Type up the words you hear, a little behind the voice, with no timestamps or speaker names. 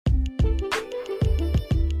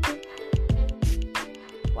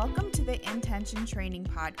Welcome to the Intention Training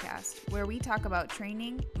Podcast, where we talk about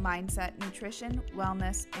training, mindset, nutrition,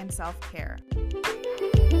 wellness, and self-care.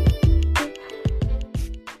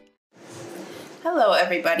 Hello,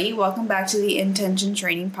 everybody. Welcome back to the Intention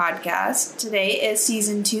Training Podcast. Today is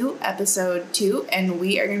Season 2, Episode 2, and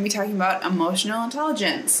we are going to be talking about emotional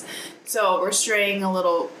intelligence. So we're straying a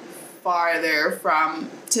little farther from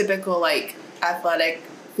typical, athletic,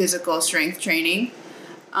 physical strength training.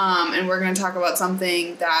 And we're going to talk about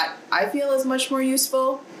something that I feel is much more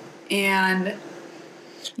useful. And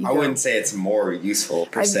I wouldn't say it's more useful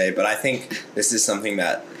per se, but I think this is something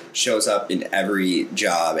that shows up in every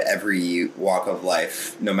job, every walk of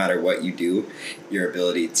life, no matter what you do. Your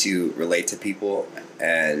ability to relate to people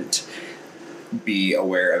and be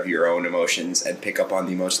aware of your own emotions and pick up on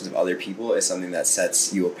the emotions of other people is something that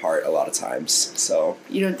sets you apart a lot of times. So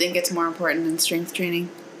you don't think it's more important than strength training?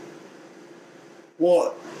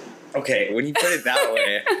 Well, okay, when you put it that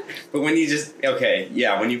way, but when you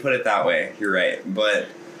when you put it that way, you're right. But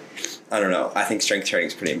I don't know. I think strength training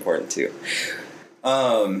is pretty important too.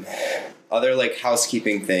 Other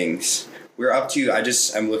housekeeping things. We're up to,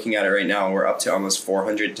 I'm looking at it right now, we're up to almost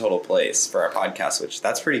 400 total plays for our podcast, which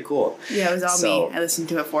that's pretty cool. Yeah, it was all me. I listened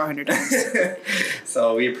to it 400 times.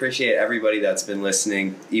 So we appreciate everybody that's been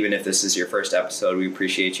listening. Even if this is your first episode, we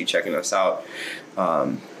appreciate you checking us out.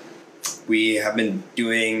 We have been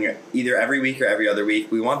doing either every week or every other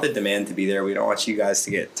week. We want the demand to be there. We don't want you guys to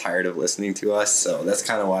get tired of listening to us. So that's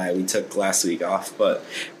kind of why we took last week off. But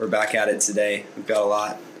we're back at it today. We've got a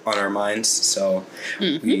lot on our minds. So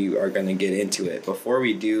we are going to get into it. Before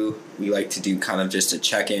we do, we like to do kind of just a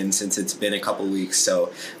check-in since it's been a couple weeks.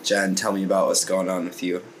 So Jen, tell me about what's going on with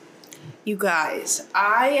you. You guys,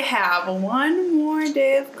 I have one more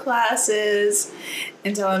day of classes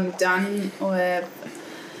until I'm done with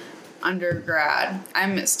undergrad.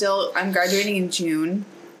 I'm graduating in June,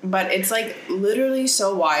 but it's literally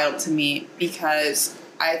so wild to me because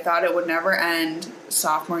I thought it would never end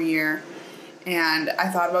sophomore year, and I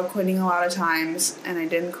thought about quitting a lot of times and I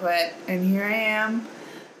didn't quit, and here I am.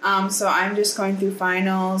 So I'm just going through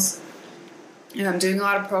finals, and I'm doing a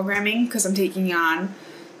lot of programming because I'm taking on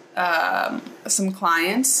some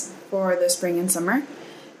clients for the spring and summer,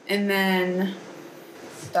 and then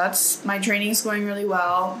my training's going really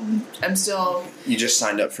well. You just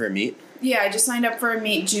signed up for a meet? Yeah, I just signed up for a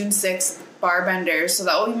meet June 6th, Bar Benders. So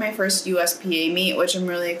that will be my first USPA meet, which I'm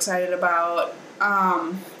really excited about.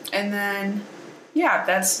 And then, yeah,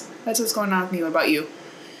 that's what's going on with me. What about you?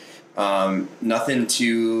 Nothing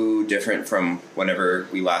too different from whenever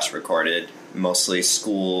we last recorded. Mostly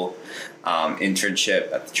school,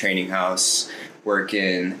 internship at the training house,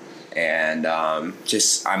 working, and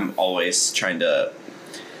I'm always trying to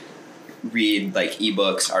read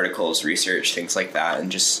ebooks, articles, research, things like that,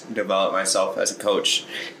 and just develop myself as a coach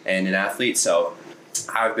and an athlete. So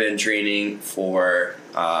I've been training for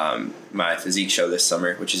my physique show this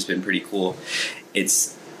summer, which has been pretty cool.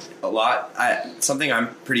 It's a lot. Something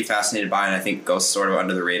I'm pretty fascinated by, and I think goes sort of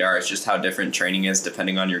under the radar, is just how different training is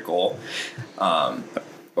depending on your goal,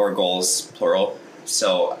 or goals, plural.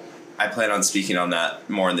 So I plan on speaking on that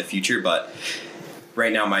more in the future, but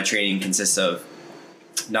right now my training consists of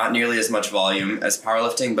not nearly as much volume as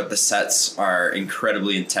powerlifting, but the sets are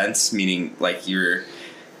incredibly intense, meaning you're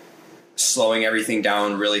slowing everything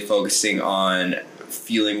down, really focusing on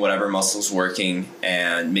feeling whatever muscle's working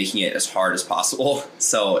and making it as hard as possible.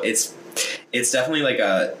 So it's definitely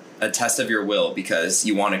a test of your will, because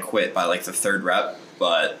you want to quit by the third rep,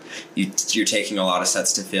 but you're taking a lot of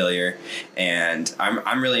sets to failure, and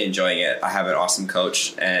I'm really enjoying it. I have an awesome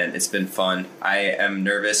coach, and it's been fun. I am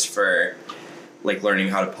nervous for learning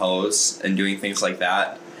how to pose and doing things like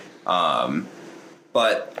that.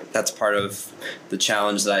 But that's part of the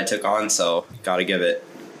challenge that I took on, so gotta give it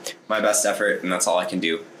my best effort, and that's all I can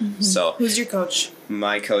do. Mm-hmm. So who's your coach?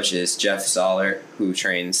 My coach is Jeff Zoller, who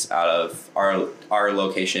trains out of our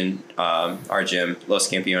location, our gym, Los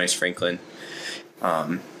Campeones, Franklin.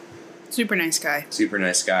 Super nice guy. Super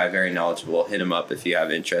nice guy, very knowledgeable. Hit him up if you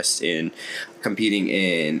have interest in competing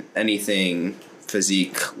in anything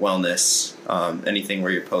physique, wellness, anything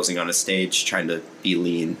where you're posing on a stage, trying to be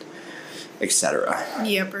lean, etc.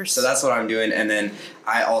 Yepers. So that's what I'm doing. And then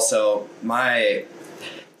I also, my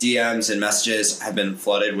DMs and messages have been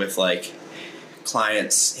flooded with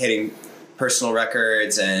clients hitting personal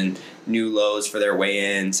records and new lows for their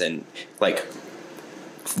weigh-ins, and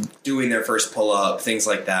doing their first pull-up, things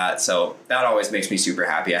like that. So that always makes me super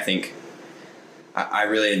happy. I think I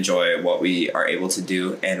really enjoy what we are able to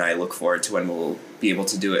do, and I look forward to when we'll be able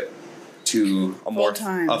to do it to a more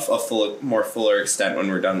fuller extent when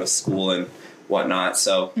we're done with school and whatnot.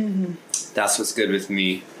 So that's what's good with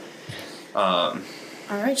me. All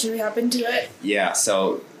right, should we hop into it? Yeah,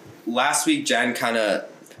 so last week Jen kind of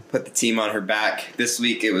put the team on her back. This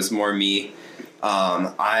week it was more me.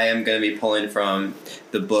 I am going to be pulling from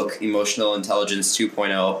the book Emotional Intelligence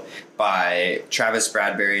 2.0 by Travis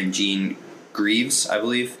Bradberry and Gene Greaves, I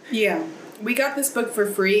believe. Yeah. We got this book for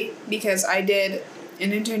free because I did an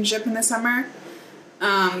internship in the summer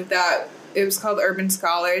that it was called Urban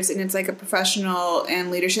Scholars, and it's like a professional and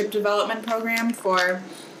leadership development program for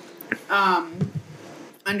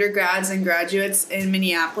undergrads and graduates in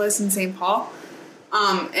Minneapolis and St. Paul.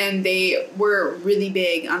 And they were really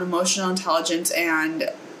big on emotional intelligence and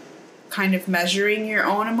kind of measuring your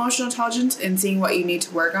own emotional intelligence and seeing what you need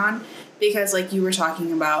to work on. Because like you were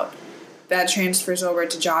talking about, that transfers over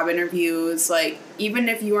to job interviews. Like, even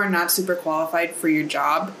if you are not super qualified for your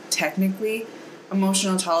job, technically,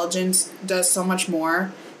 emotional intelligence does so much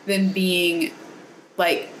more than being,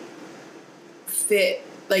 like, fit.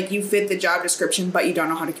 Like, you fit the job description, but you don't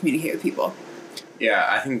know how to communicate with people. Yeah,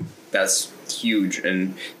 I think that's huge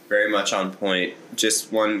and very much on point.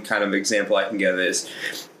 Just one kind of example I can give is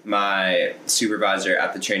my supervisor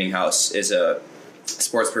at the training house is a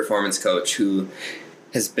sports performance coach who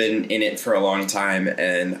has been in it for a long time,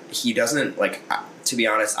 and he doesn't, like, to be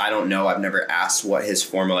honest, I don't know. I've never asked what his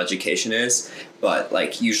formal education is, but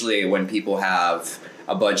like usually when people have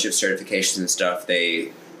a bunch of certifications and stuff,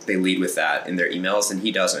 they lead with that in their emails, and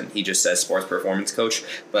he doesn't. He just says sports performance coach,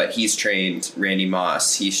 but he's trained Randy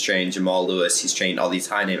Moss, he's trained Jamal Lewis, he's trained all these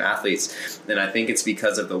high-name athletes, and I think it's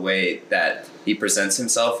because of the way that he presents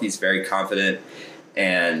himself. He's very confident,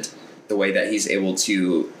 and the way that he's able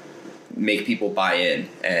to make people buy in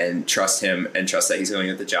and trust him and trust that he's going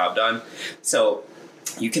to get the job done. So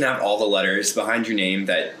you can have all the letters behind your name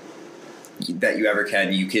that you ever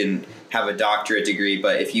can. You can have a doctorate degree,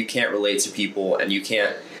 but if you can't relate to people and you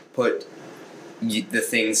can't put the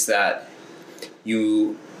things that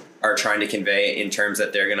you are trying to convey in terms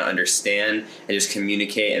that they're going to understand and just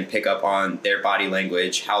communicate and pick up on their body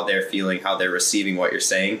language, how they're feeling, how they're receiving what you're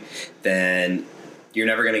saying, then you're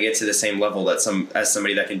never going to get to the same level that as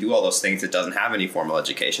somebody that can do all those things that doesn't have any formal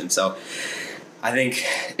education. So I think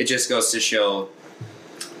it just goes to show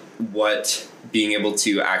what being able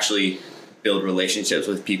to actually build relationships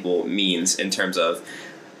with people means in terms of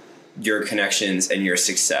your connections and your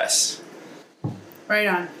success. Right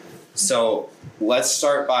on. So let's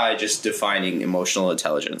start by just defining emotional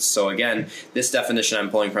intelligence. So again, this definition I'm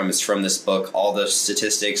pulling from is from this book. All the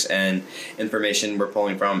statistics and information we're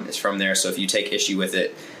pulling from is from there. So if you take issue with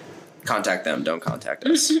it, contact them, don't contact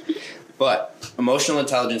us. But emotional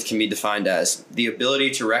intelligence can be defined as the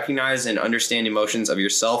ability to recognize and understand emotions of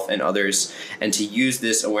yourself and others, and to use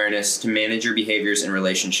this awareness to manage your behaviors and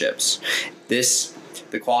relationships.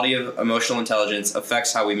 The quality of emotional intelligence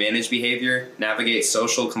affects how we manage behavior, navigate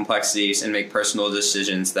social complexities, and make personal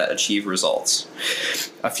decisions that achieve results.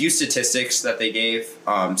 A few statistics that they gave,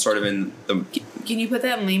 sort of in the... Can you put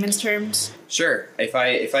that in layman's terms? Sure. If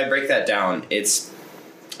I break that down, it's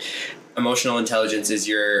emotional intelligence is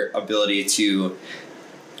your ability to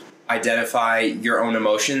identify your own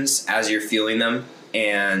emotions as you're feeling them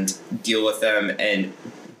and deal with them and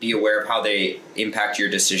be aware of how they impact your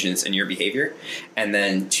decisions and your behavior, and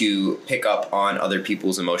then to pick up on other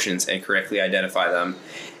people's emotions and correctly identify them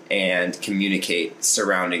and communicate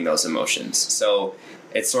surrounding those emotions. So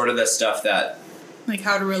it's sort of the stuff that... Like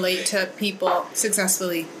how to relate to people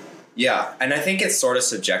successfully. Yeah, and I think it's sort of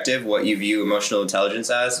subjective what you view emotional intelligence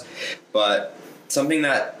as, but something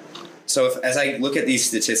that... So as I look at these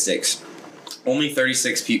statistics, only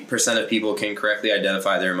 36% of people can correctly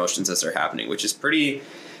identify their emotions as they're happening, which is pretty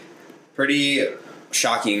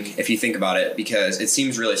shocking if you think about it, because it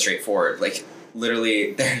seems really straightforward. Like,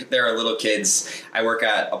 literally, there are little kids. I work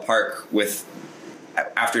at a park with...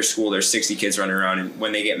 After school, there's 60 kids running around, and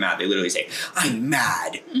when they get mad, they literally say, "I'm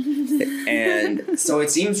mad." And so it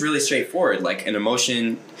seems really straightforward. Like an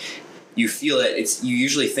emotion, you feel it. You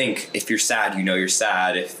usually think if you're sad, you know you're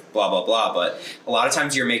sad, if blah, blah, blah. But a lot of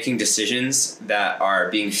times you're making decisions that are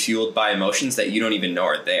being fueled by emotions that you don't even know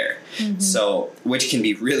are there. Mm-hmm. So, which can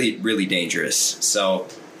be really, really dangerous. So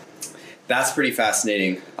that's pretty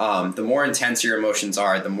fascinating. The more intense your emotions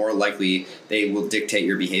are, the more likely they will dictate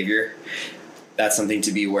your behavior. That's something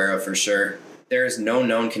to be aware of for sure. There is no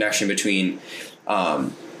known connection between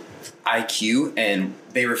IQ, and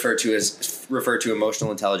they refer to emotional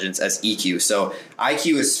intelligence as EQ. So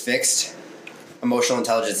IQ is fixed. Emotional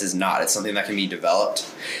intelligence is not. It's something that can be developed.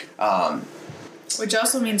 Which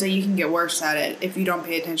also means that you can get worse at it if you don't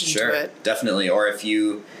pay attention to it. Sure, definitely. Or if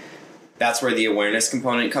you that's where the awareness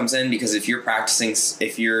component comes in, because if you're practicing,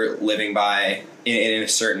 if you're living by in a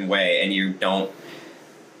certain way and you don't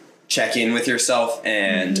check in with yourself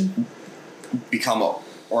and become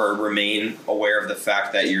or remain aware of the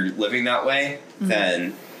fact that you're living that way,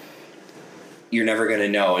 then you're never going to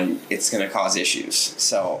know, and it's going to cause issues.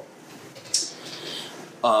 So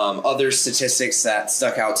other statistics that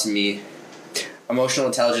stuck out to me: emotional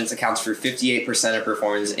intelligence accounts for 58% of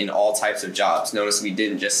performance in all types of jobs. Notice we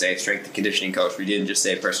didn't just say strength and conditioning coach. We didn't just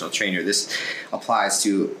say personal trainer. This applies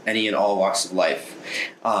to any and all walks of life.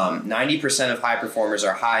 90% of high performers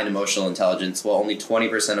are high in emotional intelligence, while only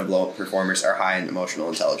 20% of low performers are high in emotional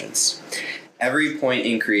intelligence. Every point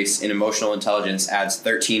increase in emotional intelligence adds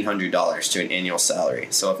 $1,300 to an annual salary.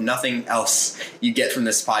 So if nothing else you get from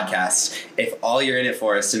this podcast, if all you're in it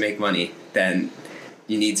for is to make money, then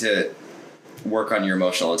you need to work on your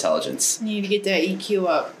emotional intelligence. You need to get that EQ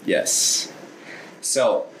up. Yes.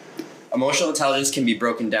 So emotional intelligence can be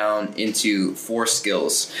broken down into 4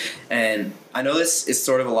 skills. And I know this is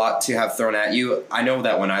sort of a lot to have thrown at you. I know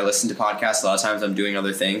that when I listen to podcasts, a lot of times I'm doing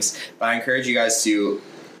other things, but I encourage you guys to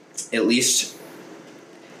at least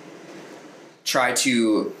try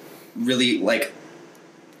to really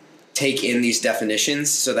take in these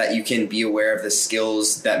definitions so that you can be aware of the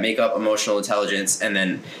skills that make up emotional intelligence and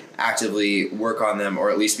then actively work on them,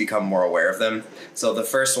 or at least become more aware of them. So the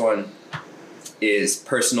first one is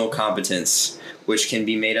personal competence, which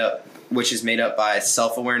is made up by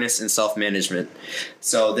self-awareness and self-management.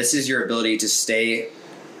 So this is your ability to stay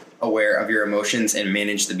aware of your emotions and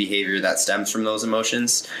manage the behavior that stems from those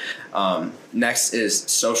emotions. Next is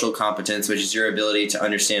social competence, which is your ability to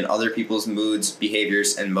understand other people's moods,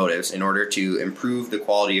 behaviors, and motives in order to improve the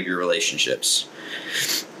quality of your relationships.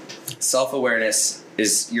 Self-awareness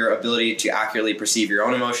is your ability to accurately perceive your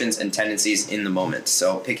own emotions and tendencies in the moment.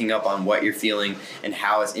 So picking up on what you're feeling and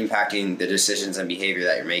how it's impacting the decisions and behavior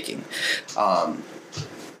that you're making.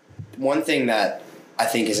 One thing that I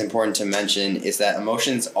think is important to mention is that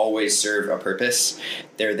emotions always serve a purpose.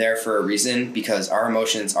 They're there for a reason, because our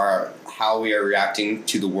emotions are how we are reacting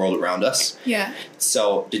to the world around us. Yeah.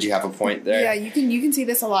 So, did you have a point there? Yeah, you can see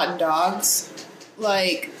this a lot in dogs.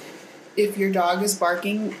 Like, if your dog is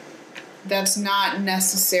barking, that's not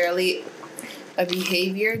necessarily a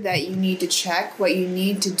behavior that you need to check. What you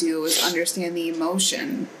need to do is understand the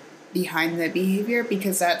emotion behind the behavior,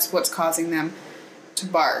 because that's what's causing them to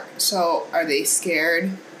bark. So are they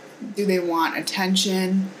scared? Do they want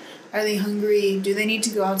attention? Are they hungry? Do they need to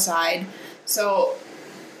go outside? So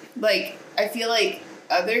I feel like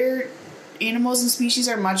other animals and species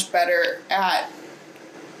are much better at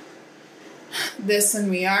this than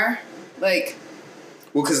we are.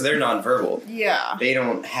 Well, because they're nonverbal. Yeah. They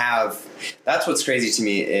don't have... That's what's crazy to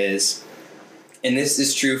me is... And this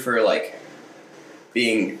is true for,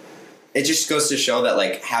 being... It just goes to show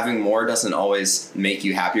that, having more doesn't always make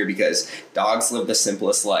you happier, because dogs live the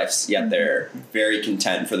simplest lives, yet they're very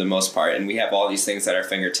content for the most part. And we have all these things at our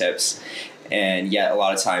fingertips. And yet, a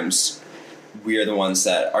lot of times, we are the ones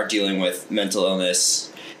that are dealing with mental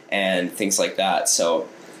illness and things like that. So,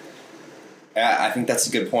 I think that's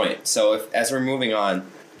a good point. So, as we're moving on,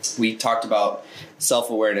 we talked about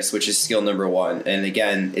self-awareness, which is skill number 1. And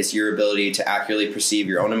again, it's your ability to accurately perceive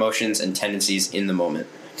your own emotions and tendencies in the moment.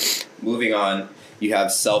 Moving on, you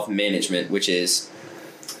have self-management, which is,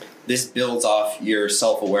 this builds off your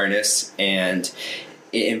self-awareness, and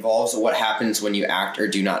it involves what happens when you act or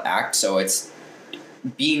do not act. So it's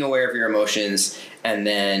being aware of your emotions and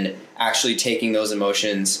then actually taking those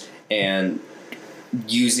emotions and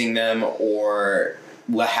using them, or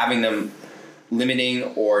having them limiting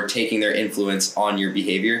or taking their influence on your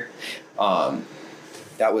behavior.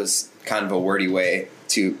 That was kind of a wordy way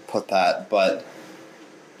to put that, but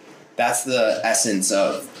that's the essence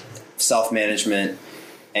of self-management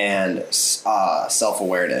and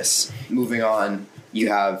self-awareness. Moving on, you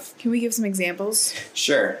have... Can we give some examples?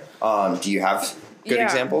 Sure. Do you have good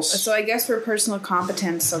examples? So I guess for personal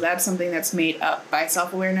competence, so that's something that's made up by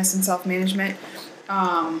self-awareness and self-management,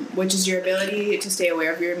 which is your ability to stay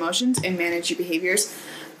aware of your emotions and manage your behaviors.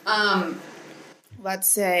 Let's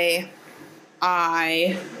say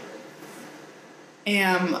I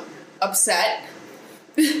am upset.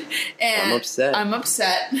 And I'm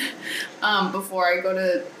upset before I go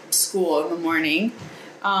to school in the morning.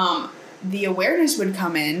 The awareness would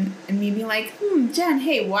come in and me be like, Jen,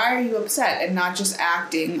 hey, why are you upset? And not just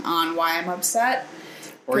acting on why I'm upset.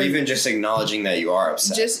 Or even just acknowledging that you are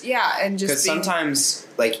upset. Because sometimes,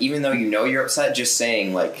 even though you know you're upset, just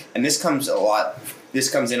saying, and this comes in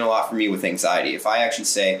a lot for me with anxiety. If I actually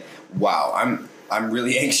say, wow, I'm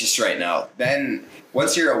really anxious right now. Then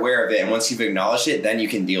once you're aware of it and once you've acknowledged it, then you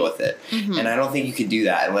can deal with it. Mm-hmm. And I don't think you can do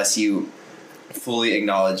that unless you fully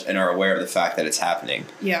acknowledge and are aware of the fact that it's happening.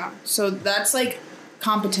 Yeah. So that's like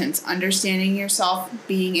competence, understanding yourself,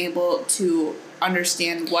 being able to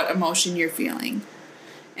understand what emotion you're feeling.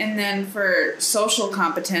 And then for social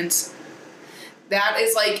competence, that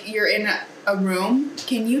is like you're in a room.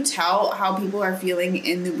 Can you tell how people are feeling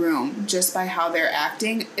in the room just by how they're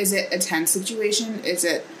acting? Is it a tense situation? Is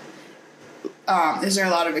there a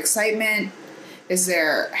lot of excitement? Is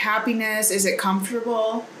there happiness? Is it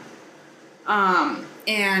comfortable?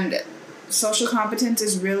 And social competence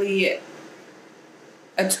is really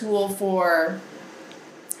a tool for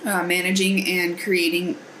managing and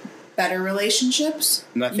creating better relationships.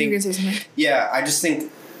 And I think, you were gonna say something? Yeah, I just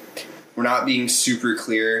think we're not being super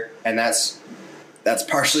clear, and that's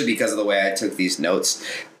partially because of the way I took these notes.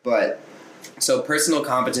 But so personal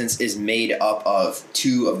competence is made up of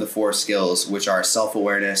 2 of the 4 skills, which are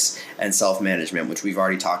self-awareness and self-management, which we've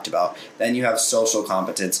already talked about. Then you have social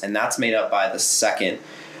competence, and that's made up by the second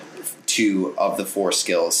 2 of the 4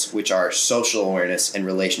 skills, which are social awareness and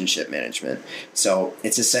relationship management. So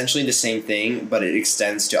it's essentially the same thing, but it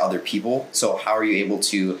extends to other people. So how are you able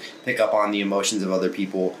to pick up on the emotions of other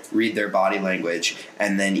people, read their body language,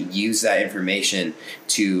 and then use that information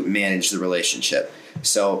to manage the relationship?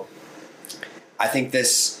 So I think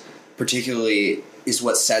this particularly is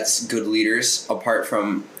what sets good leaders apart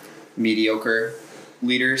from mediocre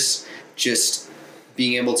leaders. Just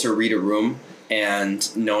being able to read a room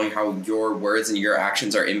and knowing how your words and your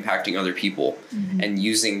actions are impacting other people, mm-hmm. and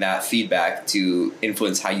using that feedback to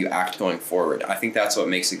influence how you act going forward. I think that's what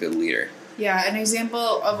makes a good leader. Yeah, an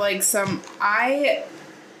example of like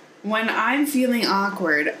when I'm feeling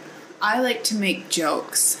awkward, I like to make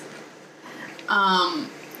jokes.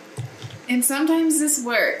 And sometimes this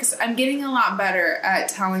works. I'm getting a lot better at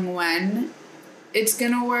telling when it's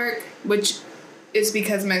gonna work, which is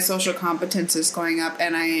because my social competence is going up,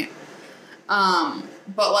 and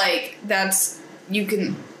but like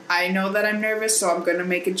I know that I'm nervous, so I'm gonna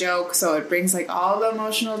make a joke. So it brings like all the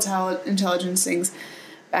emotional intelligence things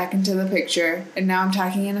back into the picture, and now I'm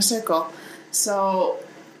talking in a circle. So,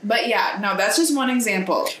 but yeah, no, that's just one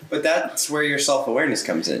example. But that's where your self-awareness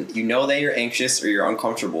comes in. You know that you're anxious or you're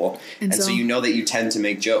uncomfortable, and so you know that you tend to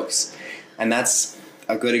make jokes, and that's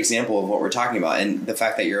a good example of what we're talking about. And the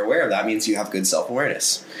fact that you're aware of that means you have good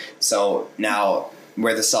self-awareness. So now,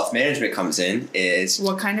 where the self-management comes in is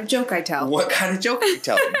what kind of joke I tell. What kind of joke you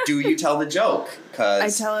tell? Do you tell the joke? Because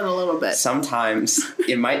I tell it a little bit. Sometimes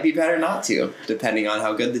it might be better not to, depending on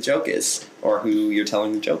how good the joke is or who you're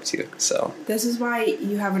telling the joke to. So this is why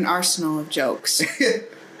you have an arsenal of jokes.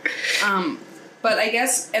 But I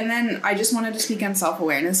guess, and then I just wanted to speak on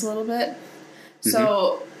self-awareness a little bit. Mm-hmm.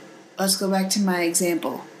 So let's go back to my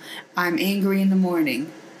example. I'm angry in the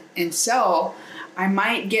morning, and so I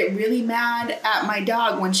might get really mad at my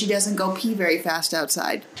dog when she doesn't go pee very fast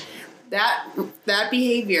outside. That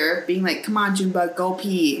behavior, being like, come on, Junebug, go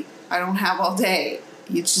pee. I don't have all day.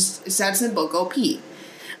 It's that simple. Go pee.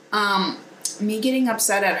 Me getting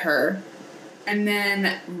upset at her and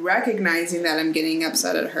then recognizing that I'm getting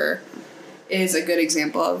upset at her is a good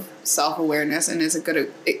example of self-awareness, and is a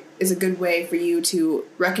good way for you to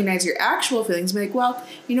recognize your actual feelings and be like, well,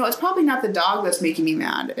 it's probably not the dog that's making me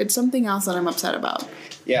mad. It's something else that I'm upset about.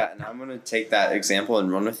 Yeah, and I'm going to take that example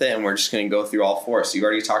and run with it, and we're just going to go through all 4. So you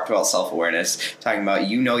already talked about self-awareness, talking about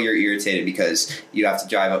you're irritated because you have to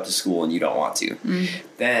drive up to school and you don't want to. Mm.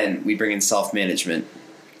 Then we bring in self-management.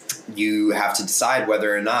 You have to decide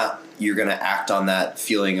whether or not you're going to act on that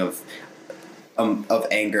feeling of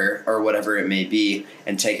anger or whatever it may be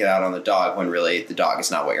and take it out on the dog when really the dog is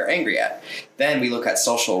not what you're angry at. Then we look at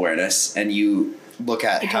social awareness, and you look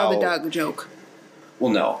at how... tell the dog a joke.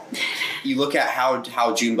 Well, no. You look at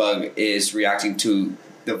how Junebug is reacting to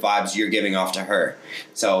the vibes you're giving off to her.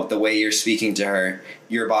 So the way you're speaking to her,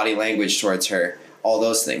 your body language towards her, all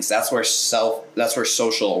those things. That's where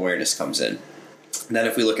social awareness comes in. And then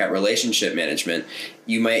if we look at relationship management,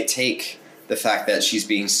 you might take the fact that she's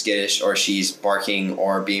being skittish or she's barking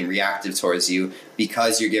or being reactive towards you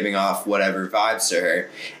because you're giving off whatever vibes to her,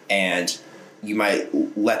 and you might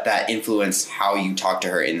let that influence how you talk to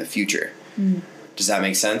her in the future. Mm. Does that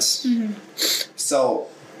make sense? Mm-hmm. So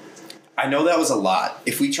I know that was a lot.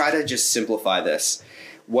 If we try to just simplify this,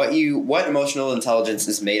 what emotional intelligence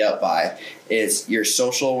is made up by is your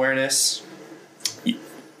social awareness,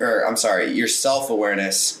 your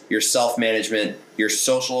self-awareness, your self-management, your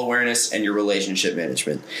social awareness, and your relationship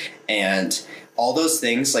management. And all those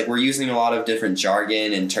things, like we're using a lot of different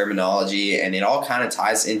jargon and terminology, and it all kind of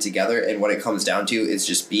ties in together. And what it comes down to is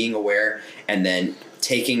just being aware and then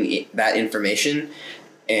taking that information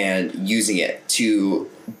and using it to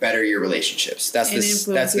better your relationships. That's your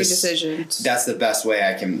decisions. That's the best way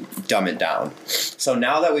I can dumb it down. So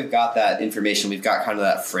now that we've got that information, we've got kind of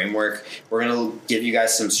that framework, we're going to give you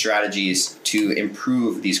guys some strategies to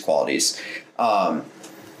improve these qualities.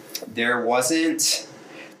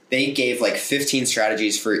 They gave like 15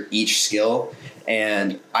 strategies for each skill,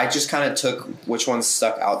 and I just kind of took which ones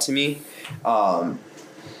stuck out to me.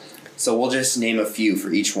 So we'll just name a few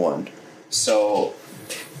for each one. So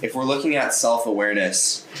if we're looking at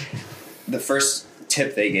self-awareness, the first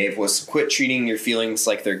tip they gave was quit treating your feelings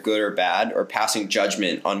like they're good or bad, or passing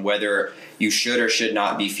judgment on whether you should or should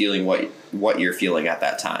not be feeling what you're feeling at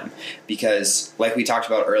that time. Because like we talked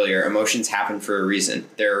about earlier, emotions happen for a reason.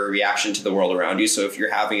 They're a reaction to the world around you. So if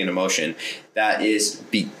you're having an emotion, that is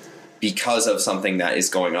because of something that is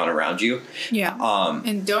going on around you. Yeah.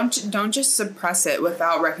 And don't just suppress it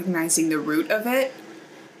without recognizing the root of it.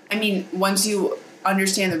 I mean, once you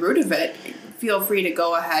understand the root of it, feel free to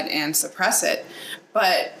go ahead and suppress it.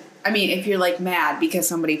 But I mean, if you're like mad because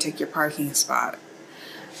somebody took your parking spot,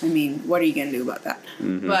 I mean, what are you gonna do about that?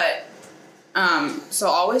 Mm-hmm. But so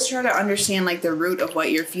always try to understand like the root of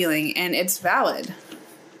what you're feeling, and it's valid.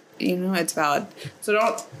 You know, it's valid. So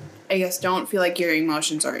don't feel like your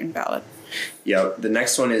emotions are invalid. Yeah. The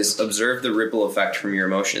next one is observe the ripple effect from your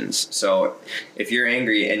emotions. So if you're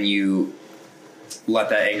angry and you let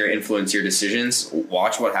that anger influence your decisions,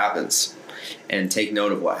 watch what happens and take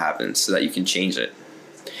note of what happens so that you can change it.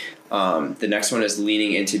 The next one is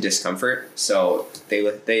leaning into discomfort. So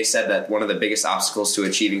they said that one of the biggest obstacles to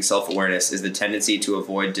achieving self-awareness is the tendency to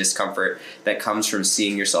avoid discomfort that comes from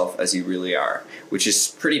seeing yourself as you really are, which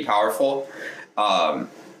is pretty powerful.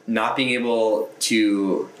 Not being able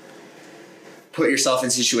to put yourself in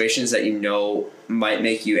situations that you know might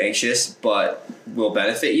make you anxious but will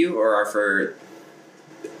benefit you or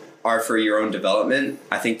are for your own development.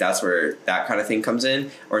 I think that's where that kind of thing comes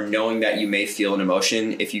in. Or knowing that you may feel an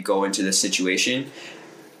emotion if you go into this situation.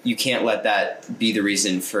 You can't let that be the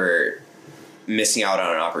reason for missing out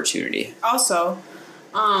on an opportunity. Also,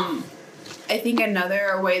 I think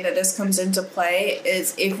another way that this comes into play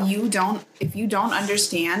is if you don't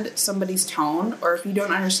understand somebody's tone, or if you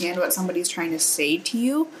don't understand what somebody's trying to say to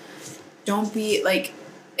you, don't be like,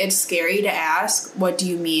 it's scary to ask, what do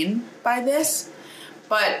you mean by this?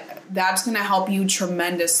 But that's going to help you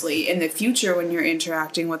tremendously in the future when you're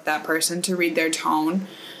interacting with that person, to read their tone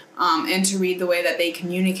and to read the way that they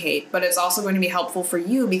communicate. But it's also going to be helpful for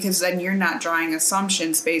you because then you're not drawing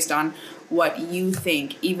assumptions based on what you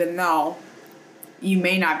think, even though you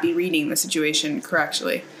may not be reading the situation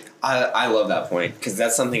correctly. I love that point because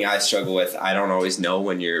that's something I struggle with. I don't always know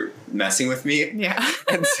when you're messing with me. Yeah.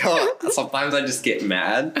 And so sometimes I just get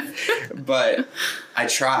mad. But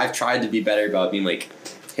I've tried to be better about being like,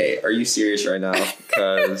 hey, are you serious right now?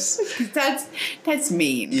 Because that's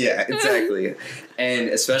mean. Yeah, exactly. And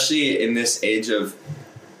especially in this age of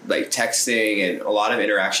like texting and a lot of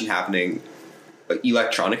interaction happening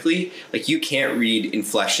electronically, like you can't read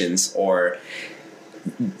inflections or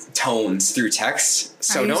tones through text.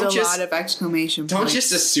 So don't just a lot of exclamation points. Don't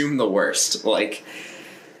just assume the worst. Like,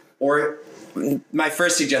 or my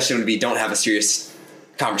first suggestion would be don't have a serious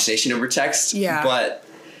conversation over text. Yeah. But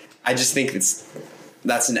I just think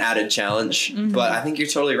that's an added challenge. Mm-hmm. But I think you're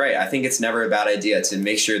totally right. I think it's never a bad idea to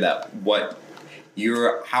make sure that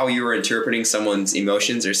how you're interpreting someone's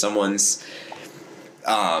emotions or someone's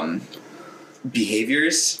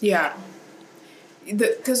behaviors. Yeah.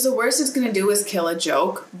 Because the worst it's going to do is kill a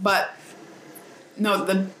joke, but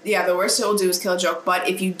the worst it will do is kill a joke. But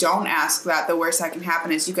if you don't ask that, the worst that can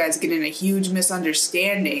happen is you guys get in a huge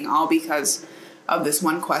misunderstanding, all because of this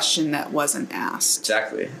one question that wasn't asked.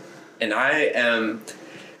 Exactly. And I am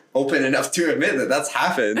open enough to admit that that's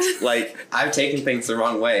happened. Like, I've taken things the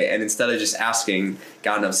wrong way, and instead of just asking,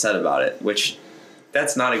 gotten upset about it, which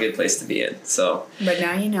that's not a good place to be in. So, but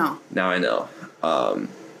now you know. Now I know.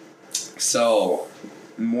 So,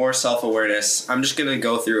 more self-awareness. I'm just going to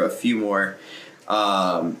go through a few more.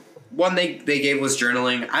 One they gave was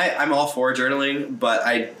journaling. I'm all for journaling, but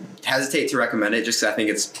I hesitate to recommend it just because I think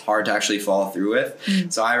it's hard to actually follow through with. Mm-hmm.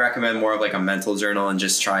 So I recommend more of like a mental journal and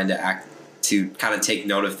just trying to kind of take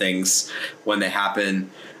note of things when they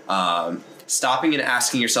happen. Stopping and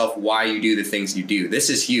asking yourself why you do the things you do.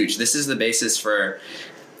 This is huge. This is the basis for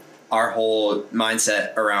our whole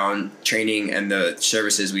mindset around training and the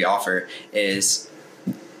services we offer, is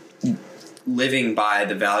living by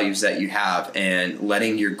the values that you have and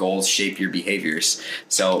letting your goals shape your behaviors.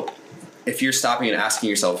 So if you're stopping and asking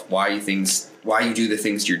yourself why you do the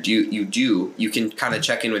things you do, you can kind of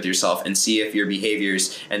check in with yourself and see if your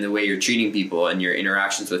behaviors and the way you're treating people and your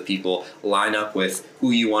interactions with people line up with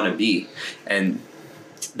who you want to be. And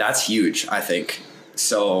that's huge, I think.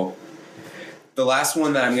 So the last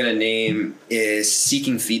one that I'm going to name is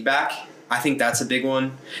seeking feedback. I think that's a big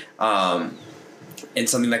one, and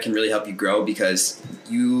something that can really help you grow, because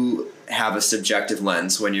you have a subjective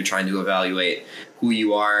lens when you're trying to evaluate who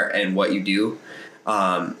you are and what you do.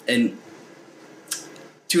 And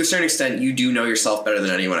to a certain extent, you do know yourself better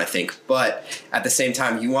than anyone, I think. But at the same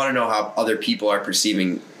time, you want to know how other people are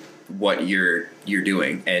perceiving what you're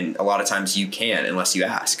doing. And a lot of times you can't unless you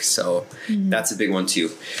ask. So that's a big one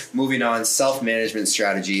too. Moving on, self-management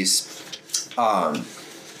strategies.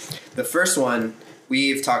 The first one,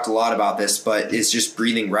 we've talked a lot about this, but is just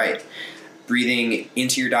breathing right. Breathing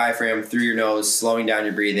into your diaphragm, through your nose, slowing down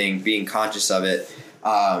your breathing, being conscious of it.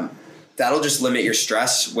 That'll just limit your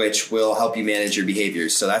stress, which will help you manage your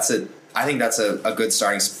behaviors. So I think that's a good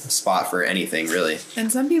starting spot for anything, really. And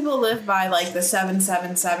some people live by like the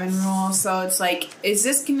 7-7-7 rule. So it's like, is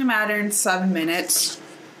this going to matter in 7 minutes?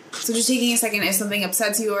 So just taking a second, if something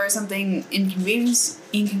upsets you or something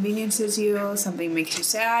inconveniences you, something makes you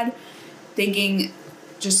sad,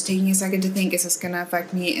 just taking a second to think, is this going to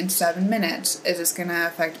affect me in 7 minutes? Is this going to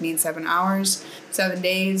affect me in 7 hours, 7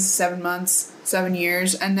 days, 7 months, 7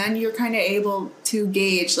 years? And then you're kind of able to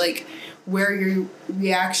gauge like where your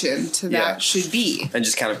reaction to that should be. And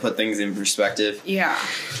just kind of put things in perspective. Yeah.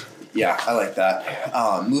 Yeah, I like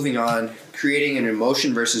that. Moving on, creating an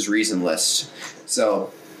emotion versus reason list.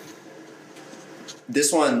 So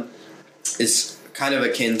this one is kind of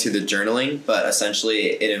akin to the journaling, but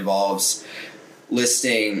essentially it involves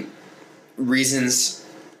listing reasons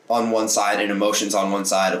on one side and emotions on one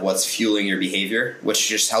side of what's fueling your behavior, which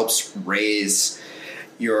just helps raise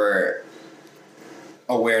your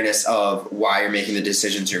awareness of why you're making the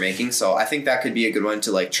decisions you're making. So I think that could be a good one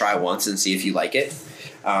to like try once and see if you like it.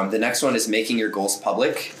 The next one is making your goals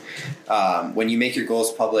public. When you make your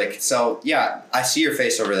goals public, so yeah, I see your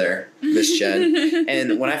face over there, Miss Jen.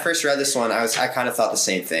 And when I first read this one, I kind of thought the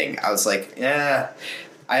same thing. I was like, I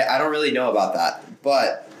don't really know about that.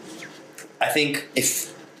 But I think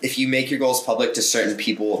if you make your goals public to certain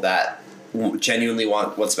people that genuinely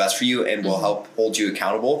want what's best for you and will help hold you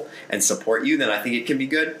accountable and support you, then I think it can be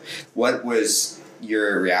good. What was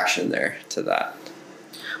your reaction there to that?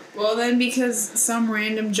 Well, then, because some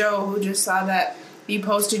random Joe who just saw that you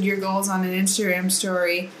posted your goals on an Instagram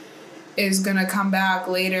story is going to come back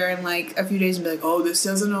later in like a few days and be like, oh, this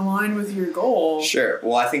doesn't align with your goal. Sure.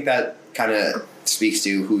 Well, I think that kind of speaks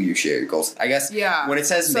to who you share your goals. I guess when it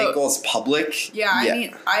says make goals public. Yeah, I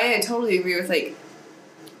mean, I totally agree with like,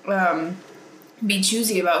 be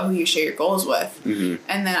choosy about who you share your goals with. Mm-hmm.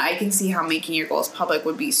 And then I can see how making your goals public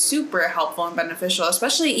would be super helpful and beneficial,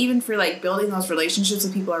 especially even for like building those relationships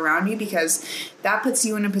with people around you, because that puts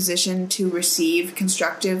you in a position to receive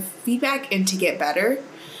constructive feedback and to get better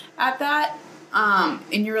at that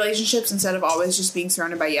in your relationships instead of always just being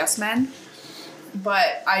surrounded by yes men.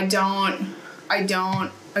 But I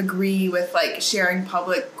don't agree with like sharing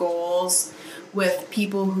public goals with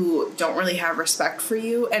people who don't really have respect for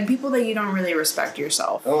you and people that you don't really respect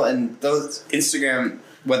yourself. Oh, and those Instagram,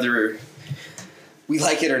 whether we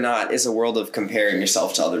like it or not, is a world of comparing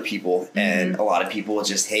yourself to other people. Mm-hmm. And a lot of people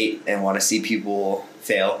just hate and want to see people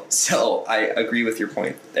fail. So I agree with your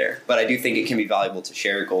point there. But I do think it can be valuable to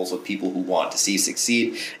share your goals with people who want to see you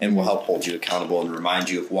succeed and will help hold you accountable and remind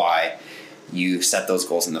you of why you set those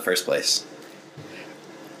goals in the first place.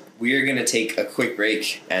 We are going to take a quick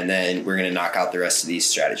break, and then we're going to knock out the rest of these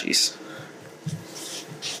strategies.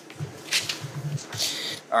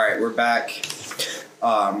 All right, we're back.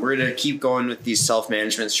 We're going to keep going with these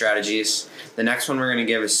self-management strategies. The next one we're going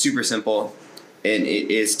to give is super simple, and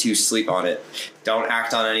it is to sleep on it. Don't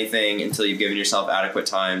act on anything until you've given yourself adequate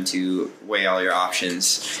time to weigh all your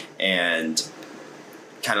options and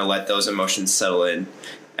kind of let those emotions settle in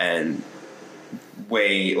and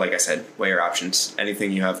weigh your options.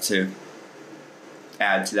 Anything you have to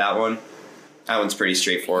add to that one? That one's pretty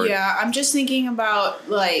straightforward. Yeah, I'm just thinking about,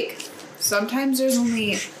 like, sometimes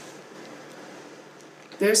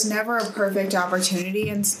there's never a perfect opportunity,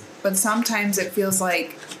 but sometimes it feels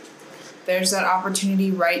like there's that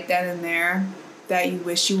opportunity right then and there that you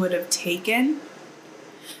wish you would have taken.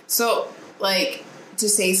 So, like, to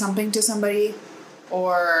say something to somebody,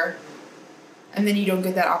 and then you don't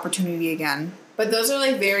get that opportunity again. But those are,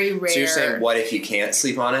 like, very rare. So you're saying, what if you can't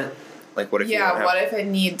sleep on it? Like, what if what if it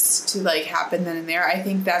needs to, like, happen then and there? I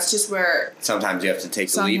think that's just where... Sometimes you have to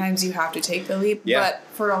take the leap. Sometimes you have to take the leap. Yeah. But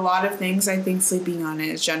for a lot of things, I think sleeping on it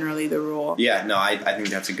is generally the rule. Yeah, no, I think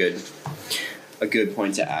that's a good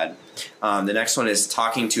point to add. The next one is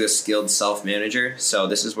talking to a skilled self-manager. So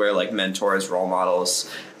this is where, like, mentors, role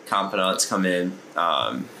models, confidants come in.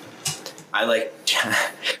 I like,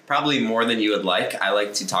 probably more than you would like, I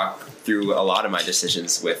like to talk through a lot of my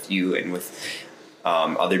decisions with you and with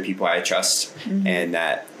other people I trust and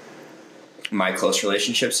that my close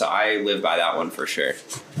relationships. So I live by that one for sure.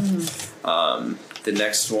 The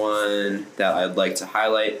next one that I'd like to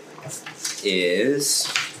highlight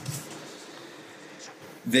is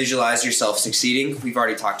visualize yourself succeeding. We've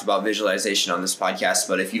already talked about visualization on this podcast,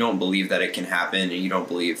 but if you don't believe that it can happen and you don't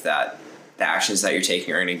believe that the actions that you're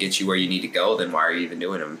taking are going to get you where you need to go, then why are you even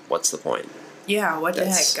doing them? What's the point? Yeah, what the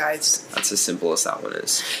heck, guys? That's as simple as that one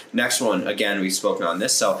is. Next one, again, we've spoken on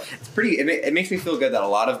this, so it's pretty. It makes me feel good that a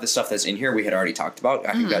lot of the stuff that's in here we had already talked about.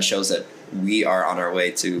 I think that shows that we are on our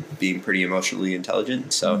way to being pretty emotionally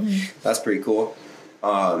intelligent, so that's pretty cool.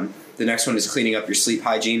 The next one is cleaning up your sleep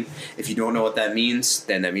hygiene. If you don't know what that means,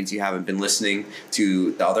 then that means you haven't been listening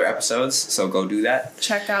to the other episodes, so go do that.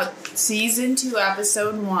 Check out Season 2,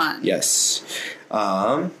 Episode 1. Yes.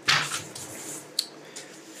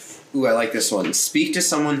 Ooh, I like this one. Speak to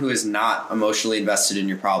someone who is not emotionally invested in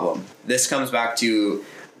your problem. This comes back to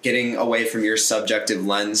getting away from your subjective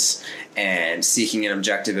lens and seeking an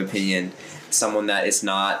objective opinion. Someone that is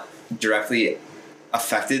not directly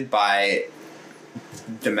affected by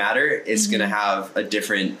the matter is going to have a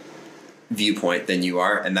different viewpoint than you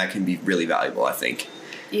are, and that can be really valuable, I think.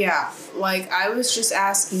 Yeah, like I was just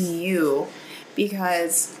asking you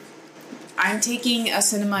because I'm taking a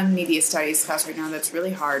cinema and media studies class right now that's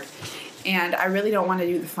really hard, and I really don't want to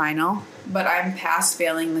do the final, but I'm past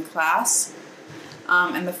failing the class,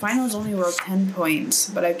 and the final is only worth 10 points,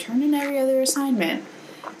 but I've turned in every other assignment.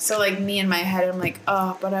 So, like, me in my head, I'm like,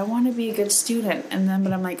 oh, but I want to be a good student. And then,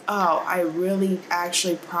 but I'm like, oh, I really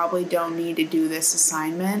actually probably don't need to do this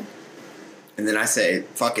assignment. And then I say,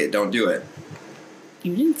 fuck it, don't do it.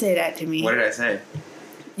 You didn't say that to me. What did I say?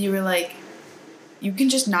 You were like, you can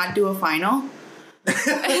just not do a final? Well,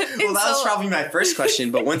 that was probably my first question.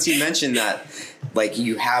 But once you mentioned that, like,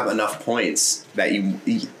 you have enough points that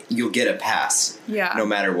you'll get a pass. Yeah. No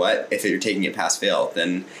matter what, if you're taking it pass fail,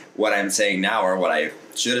 then what I'm saying now or what I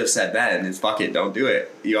should have said then is fuck it, don't do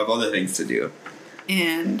it. You have other things to do.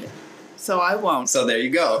 And so I won't. So there you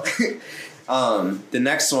go. The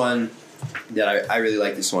next one that I really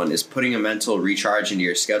like, this one, is putting a mental recharge into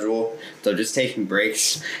your schedule. So just taking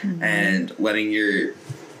breaks and letting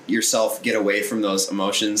yourself get away from those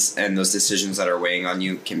emotions and those decisions that are weighing on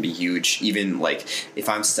you can be huge. Even like if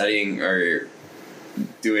I'm studying or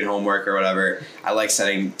doing homework or whatever, I like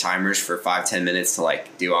setting timers for 5-10 minutes to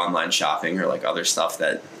like do online shopping or like other stuff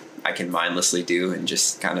that I can mindlessly do and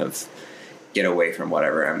just kind of get away from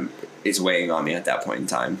whatever is weighing on me at that point in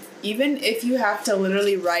time. Even if you have to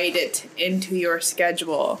literally write it into your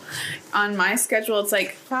schedule. On my schedule, it's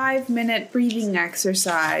like 5-minute breathing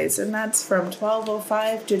exercise, and that's from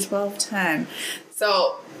 12:05 to 12:10.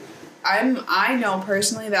 So I know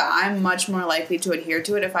personally that I'm much more likely to adhere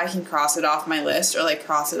to it if I can cross it off my list or like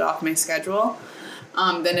cross it off my schedule,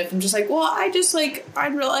 than if I'm just like, well,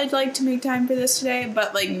 I'd like to make time for this today,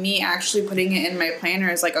 but like me actually putting it in my planner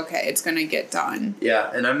is like, okay, it's gonna get done. Yeah,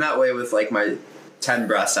 and I'm that way with like my 10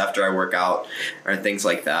 breaths after I work out or things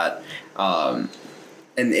like that.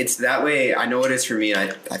 And it's that way. I know it is for me,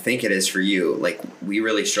 and I think it is for you. Like, we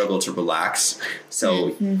really struggle to relax.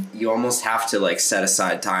 So you almost have to, like, set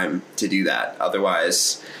aside time to do that.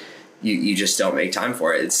 Otherwise, you just don't make time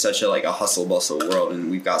for it. It's such a hustle-bustle world,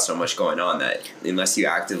 and we've got so much going on that unless you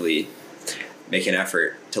actively make an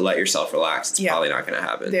effort to let yourself relax, it's probably not going to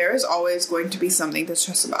happen. There is always going to be something to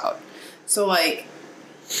stress about. So, like,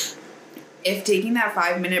 if taking that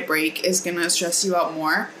 5-minute break is going to stress you out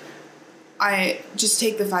more, I just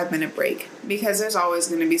take the 5-minute break, because there's always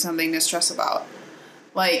going to be something to stress about.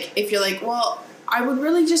 Like, if you're like, well, I would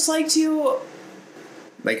really just like to...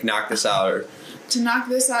 like, knock this out, or... to knock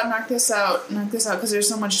this out, because there's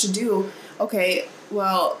so much to do. Okay,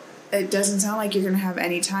 well, it doesn't sound like you're going to have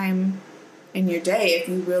any time in your day if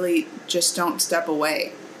you really just don't step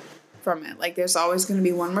away from it. Like, there's always going to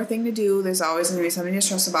be one more thing to do. There's always going to be something to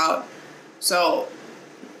stress about. So,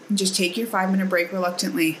 just take your 5-minute break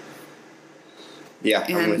reluctantly. Yeah,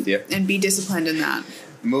 I'm with you. And be disciplined in that.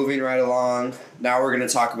 Moving right along, now we're going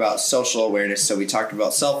to talk about social awareness. So we talked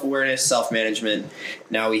about self-awareness, self-management.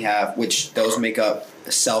 Now we have, which those make up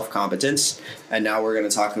self-competence. And now we're going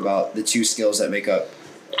to talk about the two skills that make up,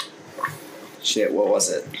 what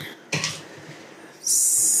was it?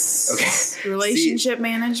 Yes. Okay. Relationship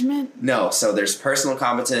management? No, so there's personal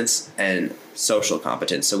competence and social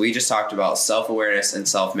competence. So we just talked about self-awareness and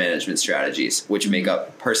self-management strategies, which make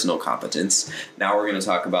up personal competence. Now we're going to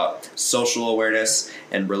talk about social awareness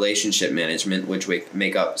and relationship management, which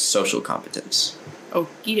make up social competence.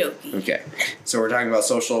 Okie dokie. Okay, so we're talking about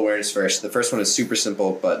social awareness first. The first one is super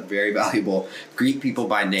simple but very valuable. Greet people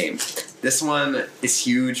by name. This one is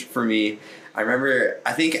huge for me.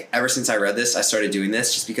 I think ever since I read this, I started doing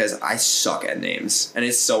this just because I suck at names. And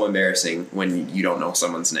it's so embarrassing when you don't know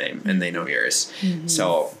someone's name and they know yours. Mm-hmm.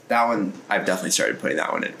 So that one, I've definitely started putting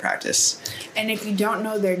that one into practice. And if you don't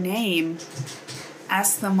know their name,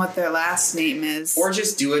 ask them what their last name is. Or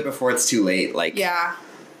just do it before it's too late. Like, yeah.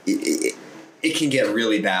 It can get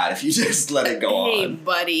really bad if you just let it go on. Hey,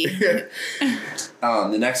 buddy.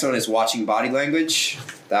 The next one is watching body language.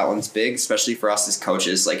 That one's big, especially for us as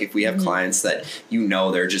coaches. Like, if we have clients that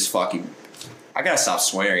they're just fucking... I gotta stop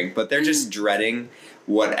swearing, but they're just dreading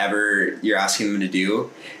whatever you're asking them to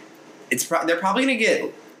do. They're probably gonna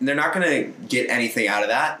get... They're not gonna get anything out of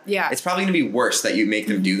that. Yeah. It's probably gonna be worse that you make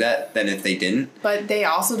them do that than if they didn't. But they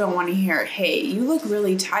also don't want to hear, hey, you look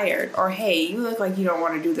really tired, or hey, you look like you don't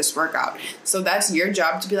want to do this workout. So that's your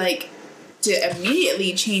job to be like, to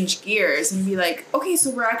immediately change gears and be like, okay, so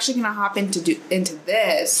we're actually gonna hop into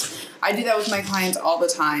this. I do that with my clients all the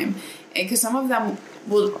time, and because some of them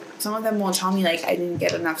will tell me like, I didn't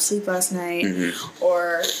get enough sleep last night,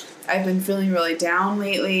 or I've been feeling really down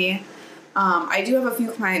lately. I do have a few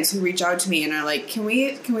clients who reach out to me and are like, can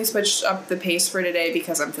we switch up the pace for today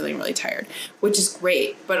because I'm feeling really tired, which is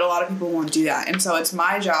great, but a lot of people won't do that. And so it's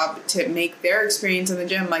my job to make their experience in the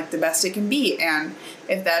gym like the best it can be. And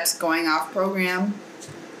if that's going off program,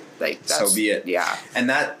 like that's, so be it. Yeah. And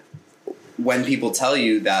that, when people tell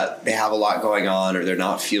you that they have a lot going on or they're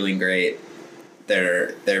not feeling great,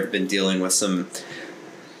 they've been dealing with some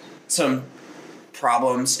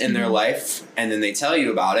problems in their life, and then they tell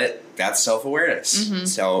you about it, that's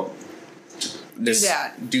self-awareness. So do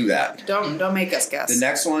that. Don't make us guess. The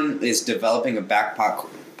next one is developing a back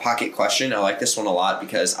pocket question. I like this one a lot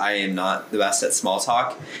because I am not the best at small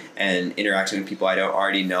talk and interacting with people I don't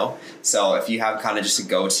already know. So if you have kind of just a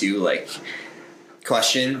go-to like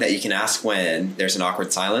question that you can ask when there's an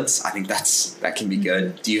awkward silence, I think that can be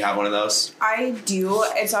good. Do you have one of those? I do.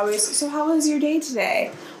 It's always, so how was your day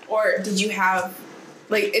today? Or did you have,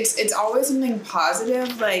 like, it's always something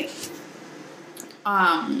positive, like,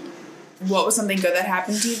 what was something good that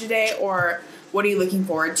happened to you today, or what are you looking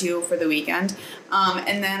forward to for the weekend?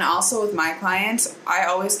 And then also with my clients, I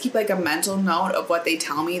always keep, like, a mental note of what they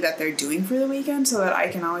tell me that they're doing for the weekend so that I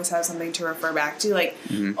can always have something to refer back to, like,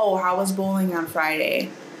 oh, how was bowling on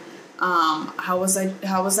Friday? How was that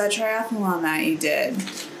triathlon that you did?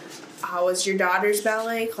 How was your daughter's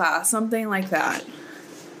ballet class? Something like that.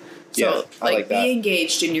 So, yeah, I like that. Be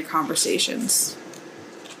engaged in your conversations.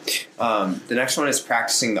 The next one is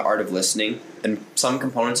practicing the art of listening. And some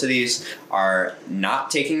components of these are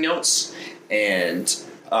not taking notes and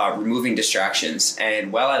removing distractions.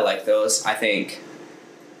 And while I like those, I think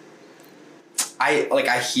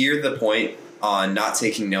I hear the point on not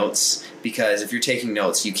taking notes, because if you're taking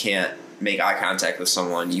notes, you can't make eye contact with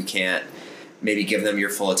someone. You can't maybe give them your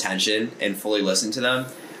full attention and fully listen to them.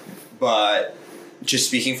 But just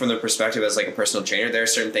speaking from the perspective as like a personal trainer, there are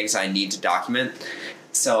certain things I need to document.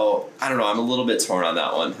 So, I don't know, I'm a little bit torn on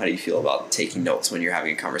that one. How do you feel about taking notes when you're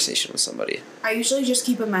having a conversation with somebody? I usually just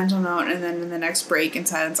keep a mental note, and then in the next break in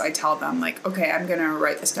silence, I tell them, like, okay, I'm going to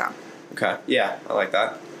write this down. Okay, yeah, I like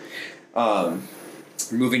that.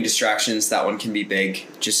 Removing distractions, that one can be big.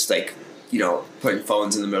 Just like, putting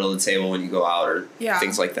phones in the middle of the table when you go out or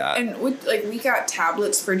things like that. And we got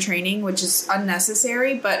tablets for training, which is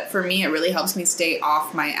unnecessary, but for me, it really helps me stay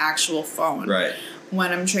off my actual phone. Right.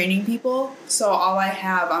 When I'm training people. So all I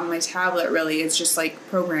have on my tablet really is just like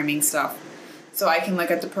programming stuff. So I can look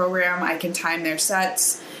at the program, I can time their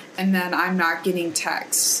sets, and then I'm not getting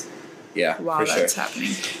texts. Yeah, while that's happening.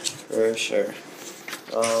 For sure.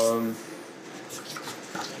 I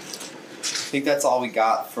think that's all we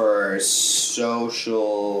got for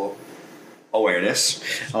social awareness.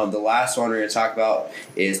 The last one we're going to talk about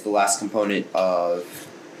is the last component of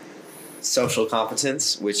social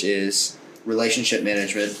competence, which is relationship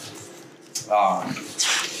management.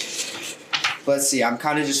 Let's see, I'm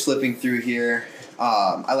kind of just flipping through here.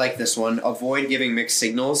 I like this one. Avoid giving mixed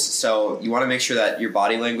signals. So you want to make sure that your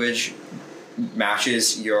body language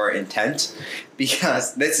matches your intent,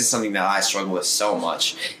 because this is something that I struggle with so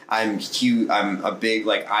much. I'm a big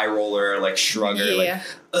like eye roller, like shrugger, like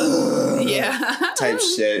type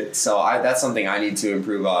shit. So that's something I need to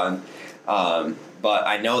improve on. But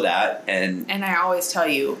I know that, and I always tell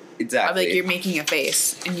you, exactly, I'm like, you're making a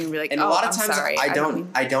face, and you're like, and oh, a lot of I'm times sorry. I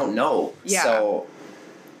don't know. Yeah. So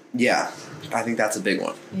yeah, I think that's a big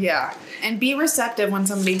one. Yeah, and be receptive when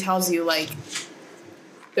somebody tells you like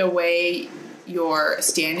the way you're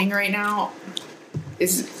standing right now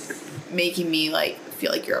is making me like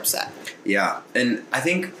feel like you're upset. Yeah, and I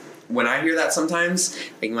think when I hear that sometimes,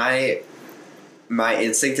 like my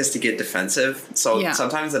instinct is to get defensive. So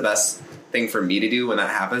sometimes the best thing for me to do when that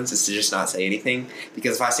happens is to just not say anything,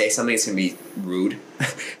 because if I say something, it's gonna be rude.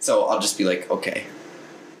 So I'll just be like, okay,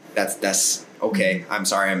 that's okay. Mm-hmm. I'm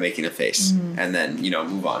sorry, I'm making a face, and then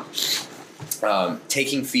move on.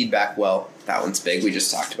 Taking feedback well. That one's big. We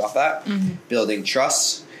just talked about that. Mm-hmm. Building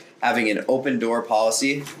trust, having an open door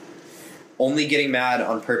policy. Only getting mad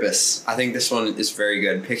on purpose. I think this one is very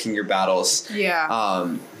good. Picking your battles.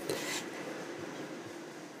 Yeah.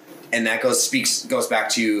 And that goes back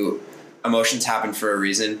to emotions happen for a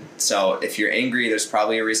reason. So if you're angry, there's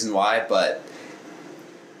probably a reason why. But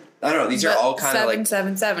I don't know. These are all kind of like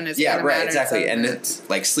 777 is right, exactly. And it's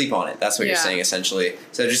like sleep on it. That's what you're saying essentially.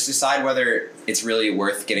 So just decide whether it's really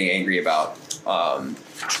worth getting angry about.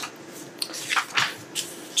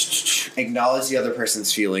 Acknowledge the other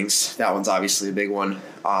person's feelings. That one's obviously a big one.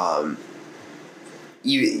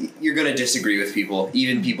 You're going to disagree with people,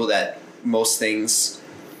 even people that most things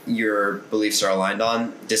your beliefs are aligned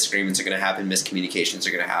on. Disagreements are going to happen. Miscommunications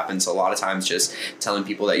are going to happen. So a lot of times just telling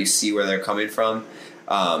people that you see where they're coming from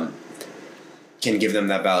can give them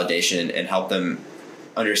that validation and help them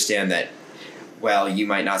understand that, well, you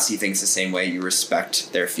might not see things the same way. You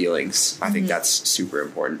respect their feelings. I think that's super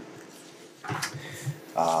important.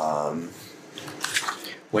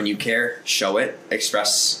 When you care, show it.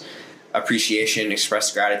 Express appreciation,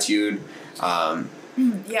 express gratitude.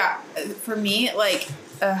 Yeah, for me, like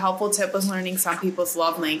a helpful tip was learning some people's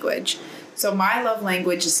love language. So my love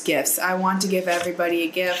language is gifts. I want to give everybody a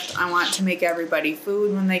gift. I want to make everybody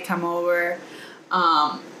food when they come over.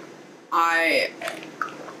 I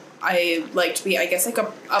like to be, I guess, like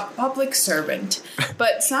a public servant.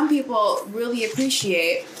 But some people really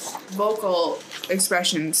appreciate vocal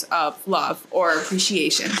expressions of love or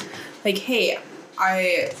appreciation. Like, hey,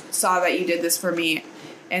 I saw that you did this for me,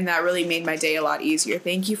 and that really made my day a lot easier.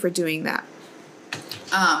 Thank you for doing that.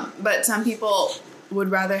 But some people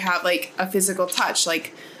would rather have, like, a physical touch,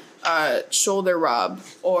 like a shoulder rub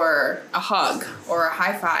or a hug or a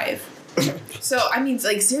high five. So, I mean,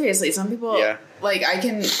 like, seriously, some people... Yeah. Like, I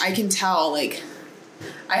can tell, like,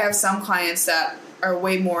 I have some clients that are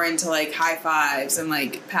way more into, like, high fives and,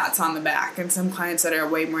 like, pats on the back, and some clients that are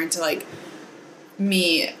way more into, like,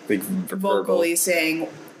 me vocally saying,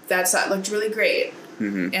 that looked really great,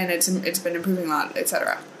 and it's been improving a lot,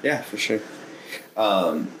 etc. Yeah, for sure.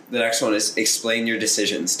 The next one is explain your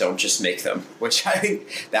decisions, don't just make them, which I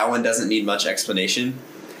think that one doesn't need much explanation,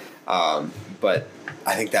 but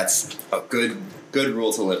I think that's a good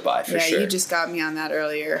rule to live by, for sure. Yeah, you just got me on that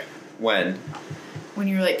earlier. When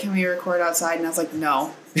you were like, can we record outside? And I was like,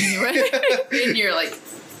 no. And you're like,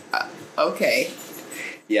 okay.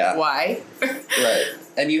 Yeah. Why? Right.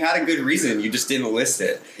 And you had a good reason. You just didn't list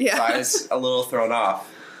it. Yeah. So I was a little thrown off.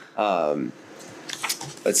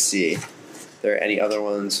 Let's see. Are there any other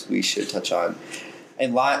ones we should touch on?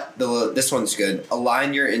 And this one's good.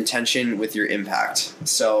 Align your intention with your impact.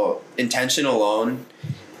 So intention alone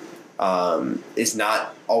is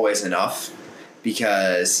not always enough,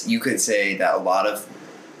 because you could say that a lot of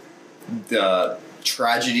the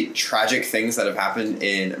tragic things that have happened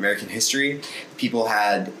in American history, people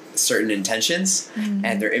had certain intentions,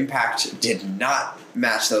 and their impact did not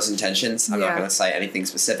match those intentions. I'm not going to cite anything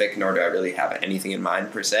specific, nor do I really have anything in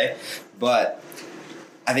mind per se, but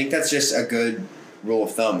I think that's just a good rule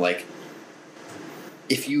of thumb. Like,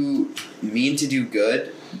 if you mean to do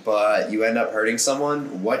good, but you end up hurting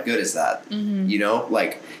someone, what good is that?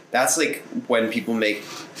 Like, that's like when people make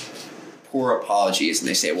poor apologies and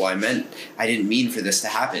they say, well, I didn't mean for this to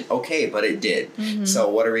happen. Okay, but it did. So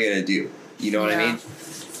what are we going to do? You know what I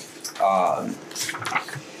mean?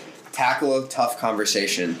 Tackle a tough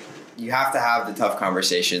conversation. You have to have the tough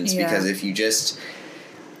conversations, because if you just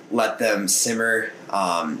let them simmer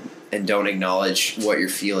and don't acknowledge what you're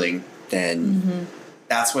feeling, then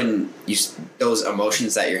that's when those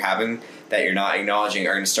emotions that you're having that you're not acknowledging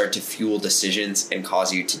are going to start to fuel decisions and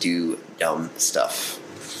cause you to do dumb stuff.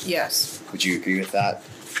 Yes. Would you agree with that?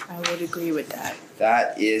 I would agree with that.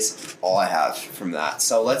 That is all I have from that.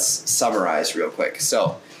 So let's summarize real quick.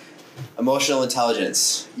 So, emotional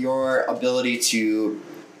intelligence, your ability to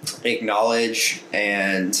acknowledge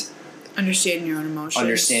and understand your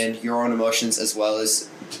own emotions, as well as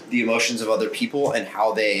the emotions of other people and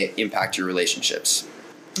how they impact your relationships.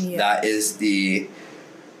 Yeah. That is the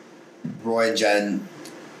Roy and Jen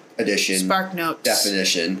edition. Spark Notes.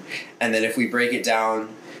 Definition. And then if we break it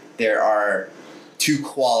down, there are two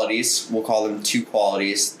qualities, we'll call them two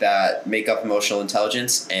qualities, that make up emotional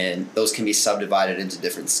intelligence, and those can be subdivided into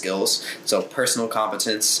different skills. So personal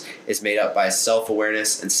competence is made up by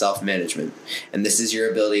self-awareness and self-management. And this is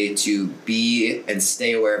your ability to be and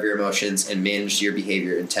stay aware of your emotions and manage your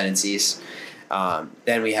behavior and tendencies.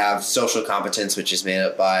 Then we have social competence, which is made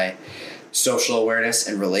up by social awareness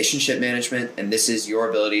and relationship management, and this is your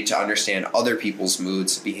ability to understand other people's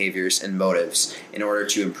moods, behaviors, and motives in order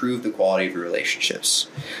to improve the quality of your relationships.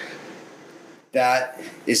 That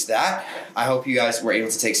is that. I hope you guys were able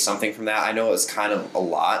to take something from that. I know it's kind of a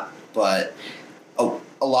lot, but a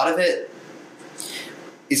lot of it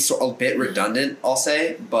is a bit redundant, I'll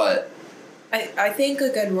say, but I think a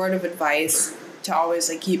good word of advice to always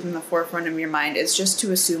like keep in the forefront of your mind is just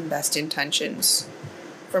to assume best intentions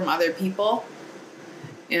from other people,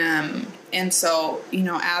 and so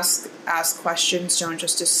ask questions. Don't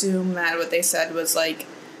just assume that what they said was like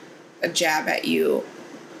a jab at you.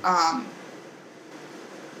 I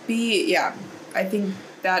think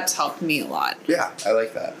that's helped me a lot. Yeah, I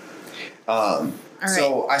like that. All right.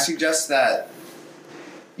 So I suggest that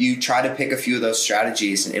you try to pick a few of those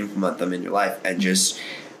strategies and implement them in your life, and just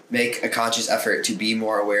make a conscious effort to be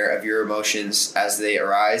more aware of your emotions as they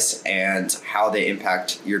arise and how they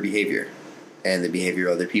impact your behavior and the behavior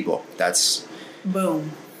of other people. That's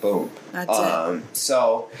boom. That's it.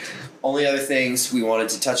 So only other things we wanted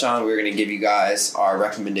to touch on, we're going to give you guys our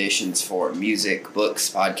recommendations for music, books,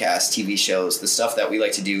 podcasts, TV shows, the stuff that we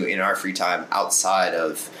like to do in our free time outside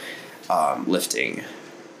of lifting.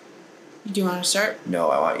 Do you want to start? No,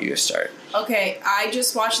 I want you to start. Okay, I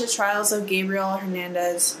just watched the trials of Gabriel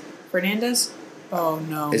Fernandez? Oh,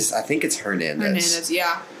 no. I think it's Hernandez.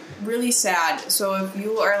 Yeah. Really sad. So if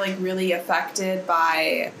you are, like, really affected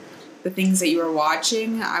by the things that you are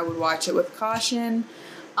watching, I would watch it with caution.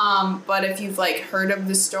 But if you've, like, heard of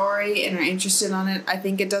the story and are interested in it, I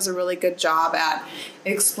think it does a really good job at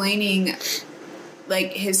explaining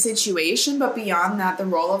like his situation, but beyond that, the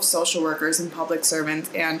role of social workers and public servants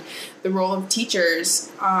and the role of teachers.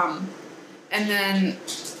 And then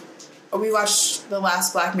we watched The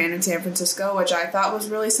Last Black Man in San Francisco, which I thought was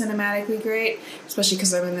really cinematically great, especially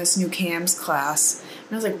because I'm in this new CAMS class.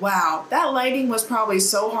 And I was like, wow, that lighting was probably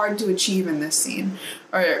so hard to achieve in this scene.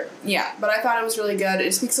 But I thought it was really good.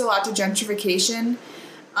 It speaks a lot to gentrification.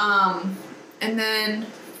 And then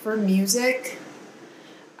for music,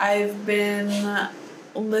 I've been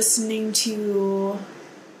listening to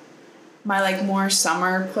my like more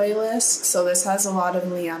summer playlist. So this has a lot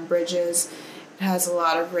of Leon Bridges. It has a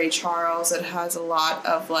lot of Ray Charles. It has a lot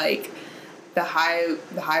of like the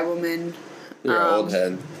high woman. Your old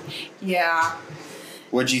head. Yeah.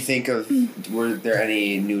 What'd you think of? Were there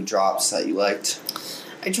any new drops that you liked?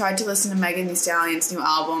 I tried to listen to Megan Thee Stallion's new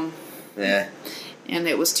album. Yeah. And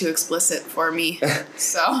it was too explicit for me.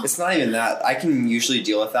 So it's not even that. I can usually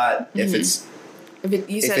deal with that if it's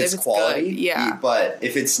quality. Good, yeah. But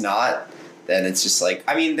if it's not, then it's just like,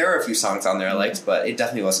 I mean, there are a few songs on there I liked, but it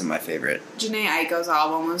definitely wasn't my favorite. Jhené Aiko's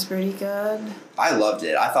album was pretty good. I loved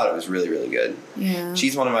it. I thought it was really, really good. Yeah.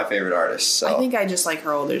 She's one of my favorite artists. So I think I just like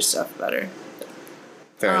her older stuff better.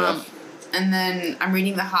 Fair enough. And then I'm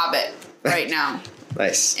reading The Hobbit right now.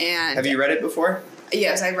 Nice. And have you read it before?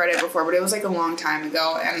 Yes, I've read it before, but it was like a long time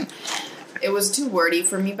ago, and it was too wordy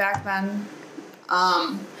for me back then.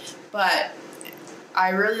 But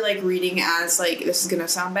I really like reading as like, this is gonna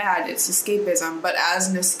sound bad, it's escapism, but as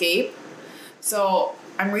an escape. So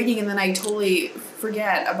I'm reading and then I totally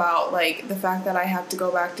forget about like the fact that I have to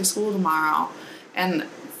go back to school tomorrow, and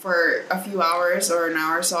for a few hours or an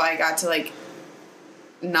hour or so I got to like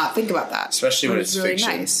not think about that. Especially when it's really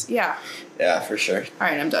fiction. Nice. Yeah. Yeah, for sure.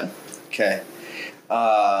 Alright, I'm done. Okay.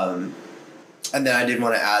 And then I did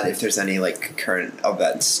want to add if there's any like current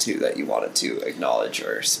events too that you wanted to acknowledge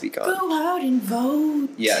or speak on. Go out and vote.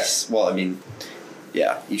 Yes. Well, I mean,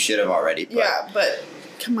 yeah, you should have already. But yeah, but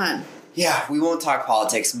come on. Yeah, we won't talk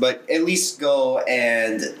politics, but at least go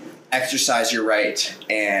and exercise your right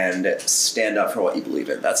and stand up for what you believe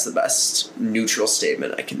in. That's the best neutral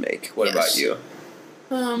statement I can make. What about you?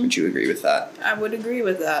 Would you agree with that? I would agree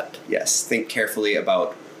with that. Yes. Think carefully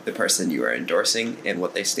about the person you are endorsing and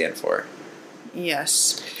what they stand for.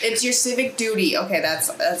 Yes. It's your civic duty. Okay,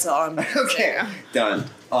 that's all I'm okay. Done.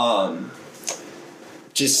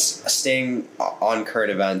 Just staying on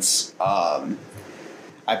current events.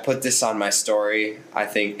 I put this on my story. I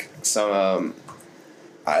think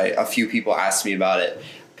a few people asked me about it.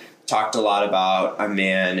 talked a lot about a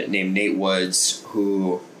man named Nate Woods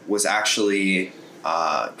who was actually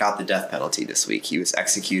got the death penalty this week. He was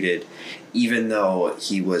executed even though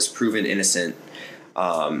he was proven innocent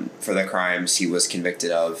for the crimes he was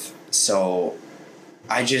convicted of. So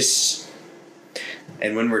and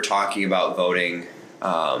when we're talking about voting,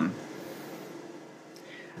 I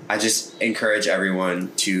just encourage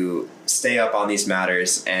everyone to stay up on these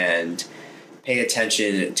matters and pay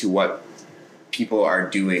attention to what people are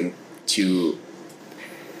doing to...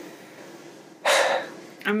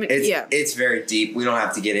 It's very deep. We don't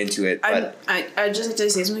have to get into it. But I just have to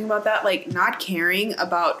say something about that. Like, not caring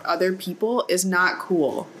about other people is not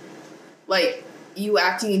cool. Like, you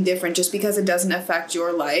acting indifferent just because it doesn't affect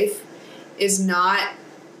your life is not,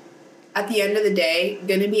 at the end of the day,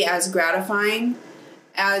 going to be as gratifying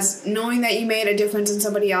as knowing that you made a difference in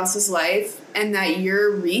somebody else's life and that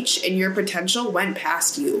your reach and your potential went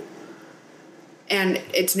past you. And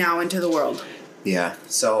it's now into the world. Yeah.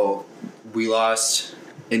 So we lost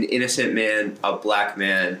an innocent man, a black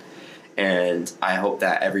man, and I hope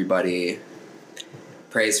that everybody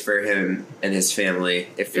prays for him and his family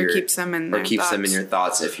keeps them in your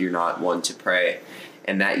thoughts if you're not one to pray.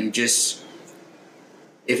 And that you just,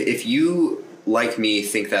 if you, like me,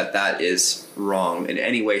 think that that is wrong in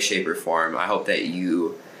any way, shape, or form, I hope that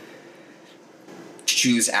you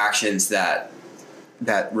choose actions that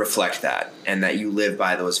reflect that, and that you live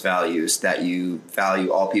by those values, that you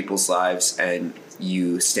value all people's lives and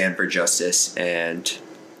you stand for justice. And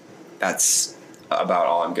that's about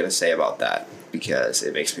all I'm going to say about that, because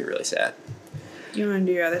it makes me really sad. Do you want to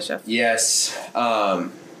do your other stuff? Yes.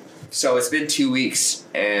 So it's been 2 weeks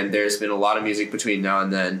and there's been a lot of music between now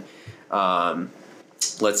and then.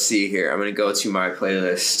 Let's see here. I'm going to go to my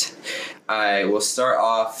playlist. I will start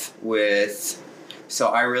off with... So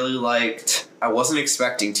I wasn't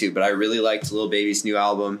expecting to, but I really liked Lil Baby's new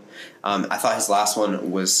album. I thought his last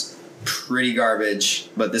one was pretty garbage,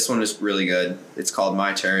 but this one is really good. It's called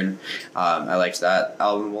My Turn. I liked that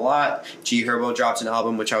album a lot. G Herbo dropped an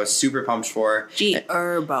album, which I was super pumped for. G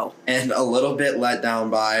Herbo. And a little bit let down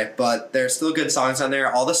by, but there's still good songs on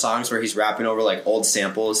there. All the songs where he's rapping over like old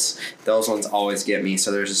samples, those ones always get me.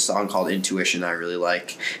 So there's a song called Intuition I really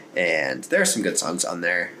like, and there are some good songs on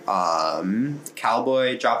there.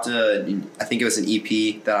 Cowboy dropped I think it was an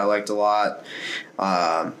EP that I liked a lot.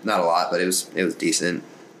 Not a lot, but it was decent.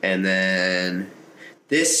 And then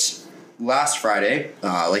this last Friday,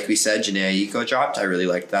 like we said, Jhené Aiko dropped. I really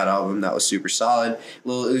liked that album. That was super solid.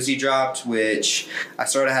 Lil Uzi dropped, which I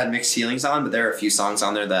sort of had mixed feelings on, but there are a few songs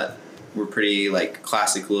on there that were pretty like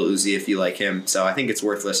classic Lil Uzi if you like him. So I think it's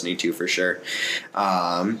worth listening to for sure.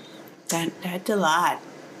 That's a lot.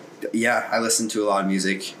 Yeah, I listened to a lot of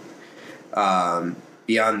music.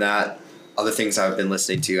 Beyond that, other things I've been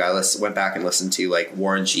listening to, I went back and listened to like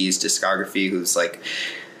Warren G's discography, who's like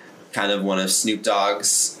kind of one of Snoop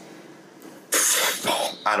Dogg's,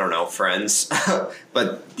 I don't know, friends.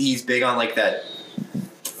 But he's big on like that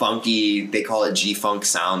funky, they call it G-Funk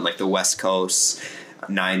sound, like the West Coast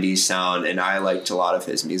 90s sound. And I liked a lot of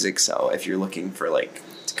his music. So if you're looking for like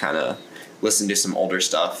to kind of listen to some older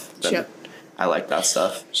stuff, then I like that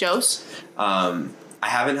stuff. Shows? I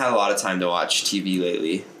haven't had a lot of time to watch TV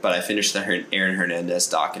lately, but I finished the Aaron Hernandez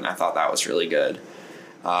doc and I thought that was really good.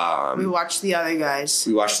 We watched The Other Guys.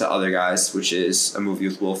 Which is a movie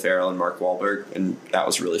with Will Ferrell and Mark Wahlberg, and that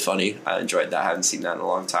was really funny. I enjoyed that. I haven't seen that in a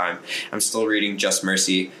long time. I'm still reading Just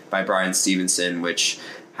Mercy by Bryan Stevenson, which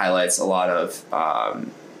highlights a lot of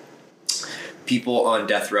people on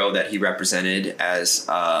death row that he represented as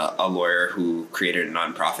a lawyer who created a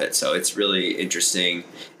nonprofit. So it's really interesting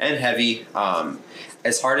and heavy.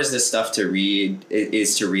 As hard as this stuff to read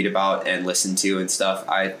is to read about and listen to and stuff,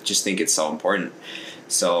 I just think it's so important.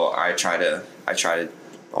 So I try to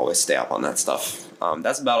always stay up on that stuff.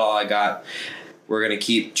 That's about all I got. We're going to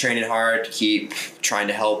keep training hard, keep trying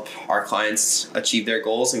to help our clients achieve their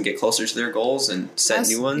goals and get closer to their goals and set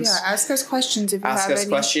new ones. Yeah, ask us questions if you have any. Ask us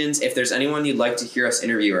questions. If there's anyone you'd like to hear us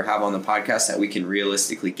interview or have on the podcast that we can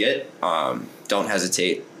realistically get, don't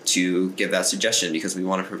hesitate to give that suggestion, because we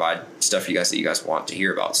want to provide stuff for you guys that you guys want to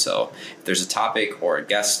hear about. So if there's a topic or a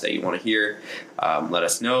guest that you want to hear, let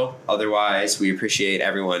us know. Otherwise, we appreciate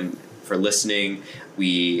everyone for listening.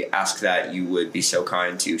 We ask that you would be so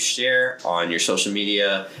kind to share on your social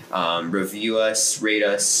media, review us, rate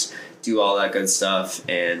us, do all that good stuff,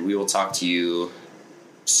 and we will talk to you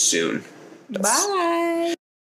soon. Bye.